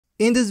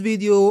In this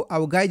video, I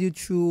will guide you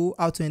through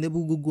how to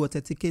enable Google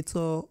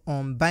Authenticator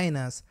on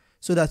Binance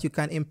so that you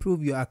can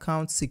improve your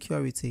account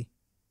security.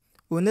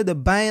 We'll need the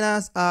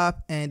Binance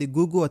app and the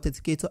Google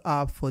Authenticator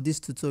app for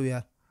this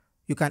tutorial.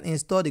 You can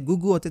install the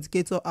Google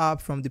Authenticator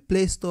app from the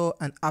Play Store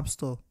and App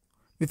Store.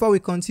 Before we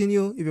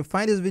continue, if you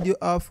find this video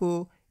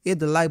helpful, hit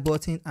the like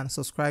button and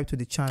subscribe to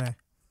the channel.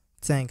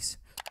 Thanks.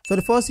 So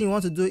the first thing you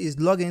want to do is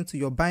log into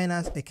your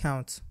Binance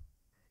account.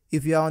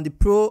 If you are on the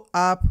Pro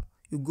app,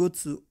 you go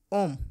to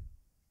Home.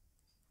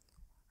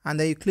 And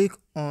then you click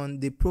on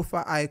the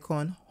profile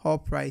icon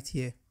up right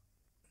here.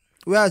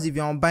 Whereas if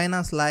you're on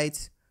Binance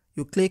Lite,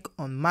 you click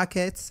on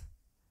Market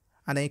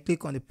and then you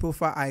click on the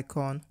profile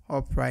icon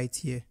up right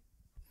here.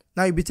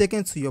 Now you'll be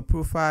taken to your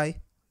profile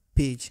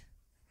page.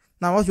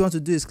 Now what you want to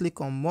do is click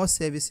on More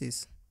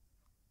Services.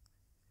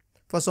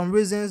 For some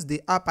reasons,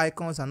 the app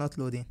icons are not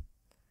loading.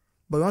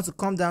 But you want to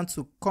come down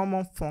to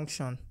Common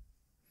Function.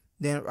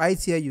 Then right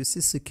here you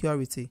see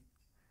Security.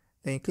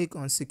 Then you click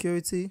on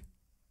Security.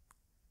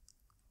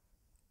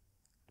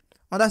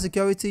 Under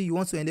Security, you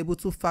want to enable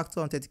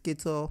two-factor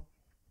authenticator.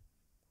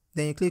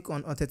 Then you click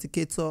on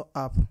Authenticator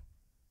app.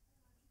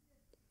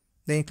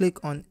 Then you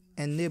click on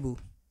Enable.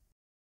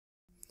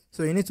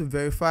 So you need to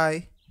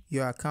verify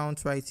your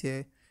account right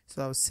here.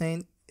 So I'll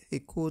send a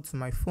code to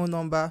my phone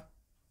number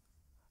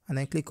and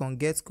then click on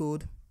Get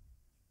Code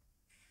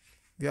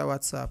via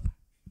WhatsApp.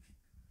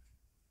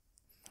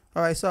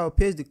 Alright, so I'll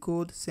paste the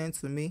code sent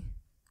to me,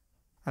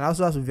 and I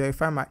also have to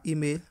verify my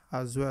email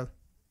as well.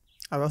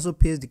 I'll also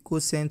paste the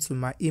code sent to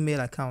my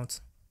email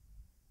account.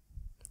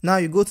 Now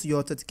you go to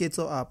your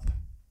Authenticator app.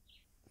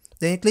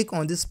 Then you click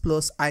on this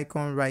plus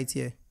icon right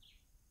here.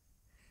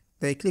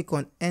 Then you click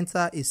on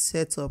Enter a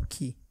Setup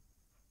key.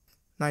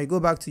 Now you go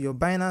back to your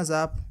Binance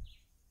app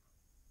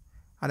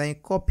and then you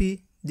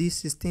copy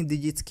this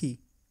 16-digit key.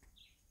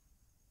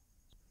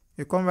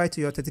 You come right to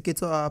your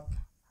Authenticator app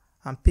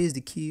and paste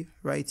the key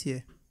right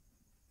here.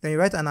 Then you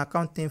write an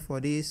account name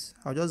for this.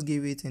 I'll just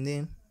give it a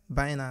name,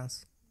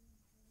 Binance.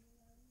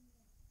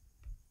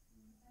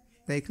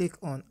 Then you click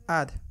on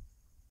Add.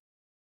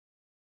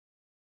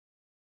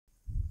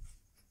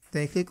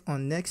 Then you click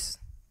on Next.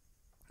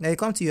 Then you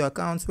come to your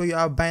account where you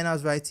have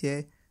Binance right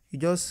here. You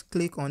just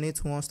click on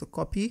it once to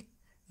copy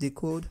the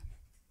code.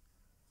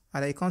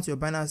 And then you come to your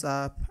Binance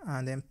app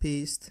and then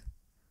paste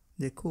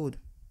the code.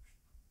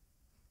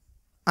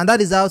 And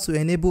that is how to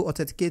enable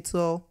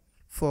Authenticator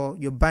for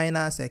your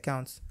Binance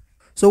account.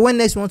 So when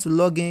next you want to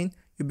log in,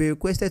 you'll be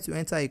requested to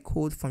enter a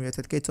code from your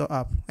Authenticator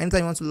app.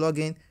 Anytime you want to log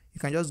in, you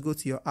can just go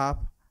to your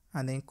app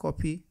and then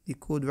copy the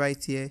code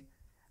right here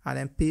and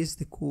then paste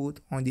the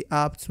code on the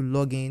app to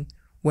log in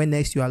when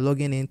next you are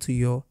logging into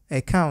your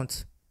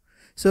account.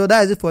 So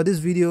that is it for this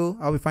video.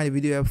 I hope you find the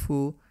video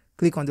helpful.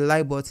 Click on the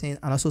like button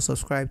and also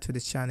subscribe to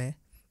this channel.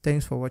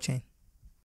 Thanks for watching.